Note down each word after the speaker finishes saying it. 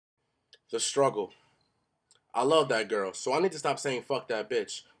The struggle. I love that girl, so I need to stop saying fuck that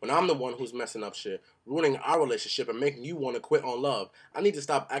bitch when I'm the one who's messing up shit, ruining our relationship and making you want to quit on love. I need to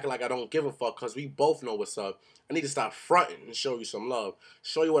stop acting like I don't give a fuck because we both know what's up. I need to stop fronting and show you some love.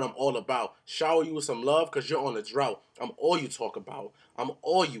 Show you what I'm all about. Shower you with some love because you're on a drought. I'm all you talk about. I'm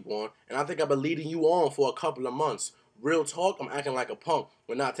all you want, and I think I've been leading you on for a couple of months. Real talk, I'm acting like a punk.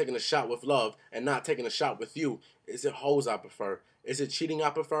 We're not taking a shot with love and not taking a shot with you. Is it hoes I prefer? Is it cheating I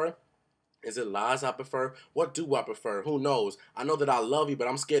prefer? Is it lies I prefer? What do I prefer? Who knows? I know that I love you, but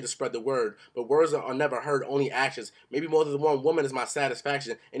I'm scared to spread the word. But words are never heard, only actions. Maybe more than one woman is my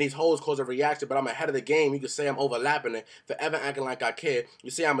satisfaction. And these hoes cause a reaction, but I'm ahead of the game. You can say I'm overlapping it, forever acting like I care.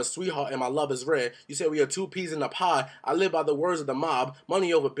 You say I'm a sweetheart and my love is rare. You say we are two peas in a pod. I live by the words of the mob.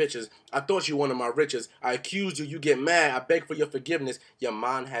 Money over bitches. I thought you wanted my riches. I accused you. You get mad. I beg for your forgiveness. Your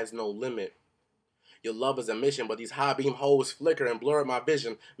mind has no limit. Your love is a mission, but these high beam hoes flicker and blur my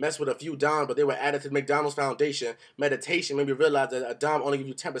vision. Mess with a few dimes, but they were added to McDonald's foundation. Meditation made me realize that a dime only gives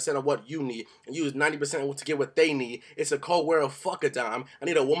you 10% of what you need, and use 90% to get what they need. It's a cold world, fuck a dime. I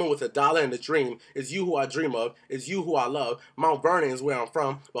need a woman with a dollar and a dream. It's you who I dream of. It's you who I love. Mount Vernon is where I'm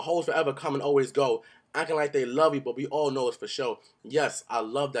from, but hoes forever come and always go. Acting like they love you, but we all know it's for sure. Yes, I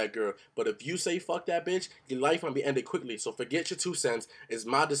love that girl, but if you say fuck that bitch, your life might be ended quickly. So forget your 2 cents. It's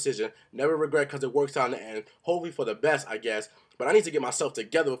my decision. Never regret because it works out in the end. Hopefully for the best, I guess. But I need to get myself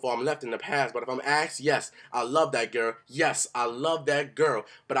together before I'm left in the past. But if I'm asked, yes, I love that girl. Yes, I love that girl.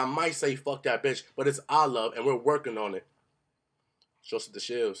 But I might say fuck that bitch, but it's our love and we're working on it. Joseph the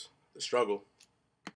Shields, The Struggle.